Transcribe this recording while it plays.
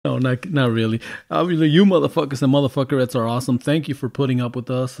not really. Obviously, you motherfuckers and motherfuckerettes are awesome. Thank you for putting up with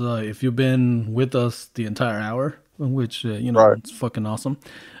us. If you've been with us the entire hour, which Right. it's fucking awesome.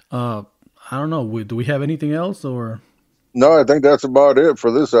 I don't know. Do we have anything else or? No, I think that's about it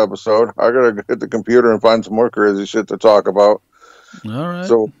for this episode. I gotta hit the computer and find some more crazy shit to talk about. All right,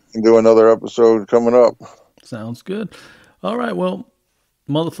 So we can do another episode coming up. sounds good. All right, well,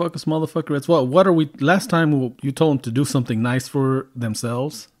 motherfuckers. What are we? Last time you told them to do something nice for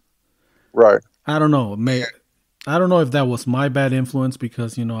themselves. Right. I don't know. I don't know if that was my bad influence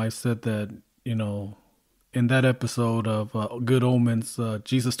because I said that in that episode of Good Omens,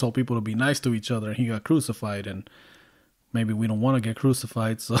 Jesus told people to be nice to each other, and he got crucified, and maybe we don't want to get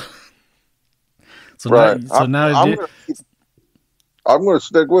crucified, so Right. now it I'm did. gonna I'm gonna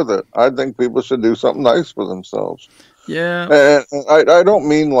stick with it. I think people should do something nice for themselves. Yeah, And I don't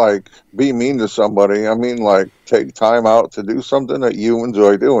mean like be mean to somebody. I mean like take time out to do something that you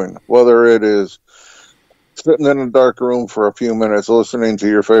enjoy doing. Whether it is sitting in a dark room for a few minutes listening to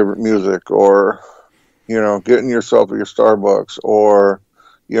your favorite music, or getting yourself your Starbucks, or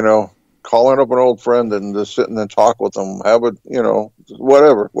you know calling up an old friend and just sitting and talk with them, have a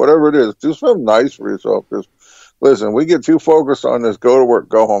whatever it is, do something nice for yourself. Because listen, we get too focused on this: go to work,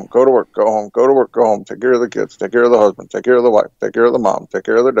 go home, go to work, go home, go to work, go home, take care of the kids, take care of the husband, take care of the wife, take care of the mom, take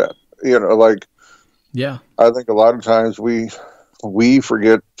care of the dad. Like, yeah, I think a lot of times we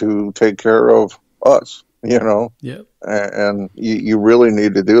forget to take care of us, yeah, and you really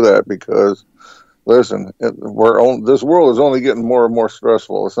need to do that. Because listen, this world is only getting more and more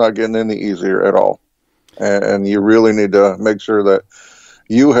stressful. It's not getting any easier at all, and you really need to make sure that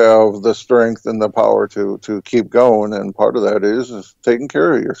you have the strength and the power to keep going. And part of that is taking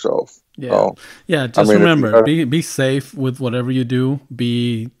care of yourself. yeah, So, yeah. I Just mean, if you remember, gotta, be safe with whatever you do.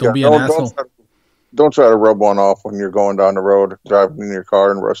 Don't yeah, be an asshole. don't try to rub one off when you're going down the road, driving in your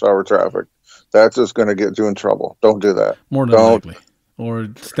car in rush hour traffic. That's just going to get you in trouble. Don't do that. More than Don't, likely, or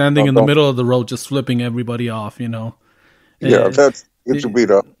standing don't, in the don't middle of the road, just flipping everybody off. yeah, Eh, that's get you eh, beat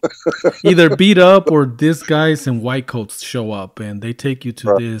up. Either beat up or these guys in white coats show up and they take you to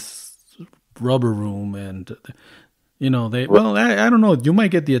Right, this rubber room and they right, I don't know, you might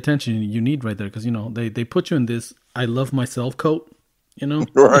get the attention you need right there because they put you in this I love myself coat, you know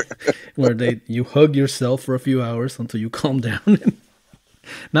right. where you hug yourself for a few hours until you calm down.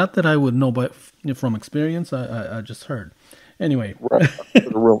 Not that I would know, but from experience I just heard anyway. Right. To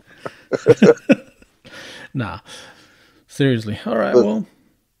the room. Nah, seriously. All right, well,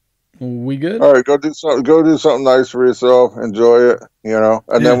 we good. All right, go do something. Go do something nice for yourself. Enjoy it, and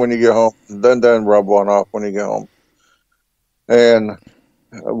then Yeah. when you get home, then rub one off when you get home. And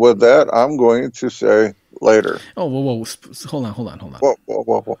with that, I'm going to say later. Oh, whoa. Hold on. Whoa, whoa,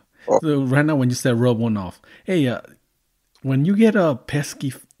 whoa, whoa, whoa. So right now, when you said rub one off, hey, when you get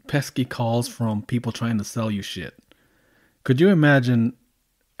pesky calls from people trying to sell you shit, could you imagine?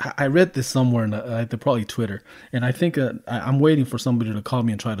 I read this somewhere in probably Twitter, and I think I'm waiting for somebody to call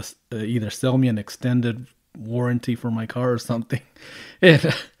me and try to either sell me an extended warranty for my car or something.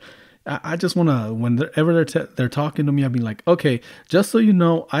 And I just want to, whenever they're talking to me, I'll be like, okay, just so you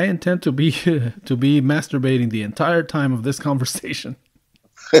know, I intend to be to be masturbating the entire time of this conversation.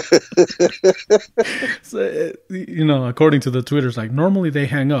 So, according to the Twitters, like normally they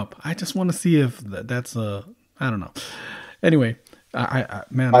hang up. I just want to see if that's I don't know. Anyway,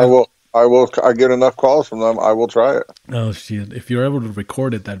 man, I will. I will. I get enough calls from them. I will try it. oh shit! If you're able to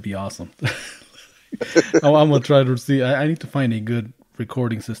record it, that'd be awesome. I'm gonna try to see. I need to find a good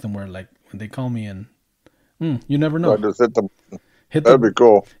recording system where, like, when they call me and you never So I know, just hit the. hit That'd be the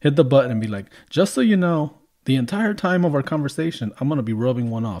cool. hit the button and be like, just so you know, the entire time of our conversation, I'm gonna be rubbing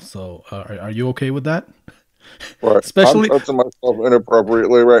one off. So, are you okay with that? Right. I'm Especially, touching myself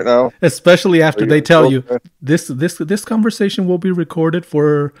inappropriately right now. especially Are after you they tell you okay? this conversation will be recorded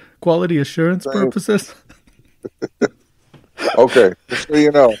for quality assurance Thanks. purposes. Okay. Just so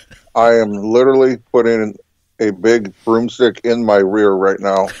you know, I am literally putting a big broomstick in my rear right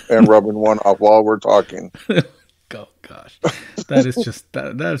now and rubbing one off while we're talking. Oh gosh, that is just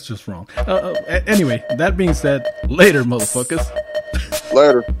that is just wrong. Anyway, that being said, later, motherfuckers.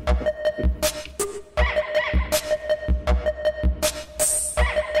 Later.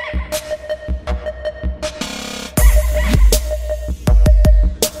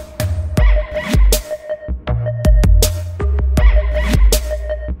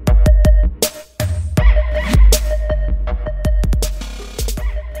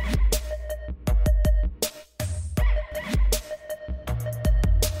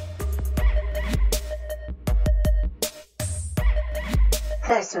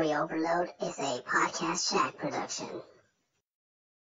 Cursory Overload is a Podcast Shack production.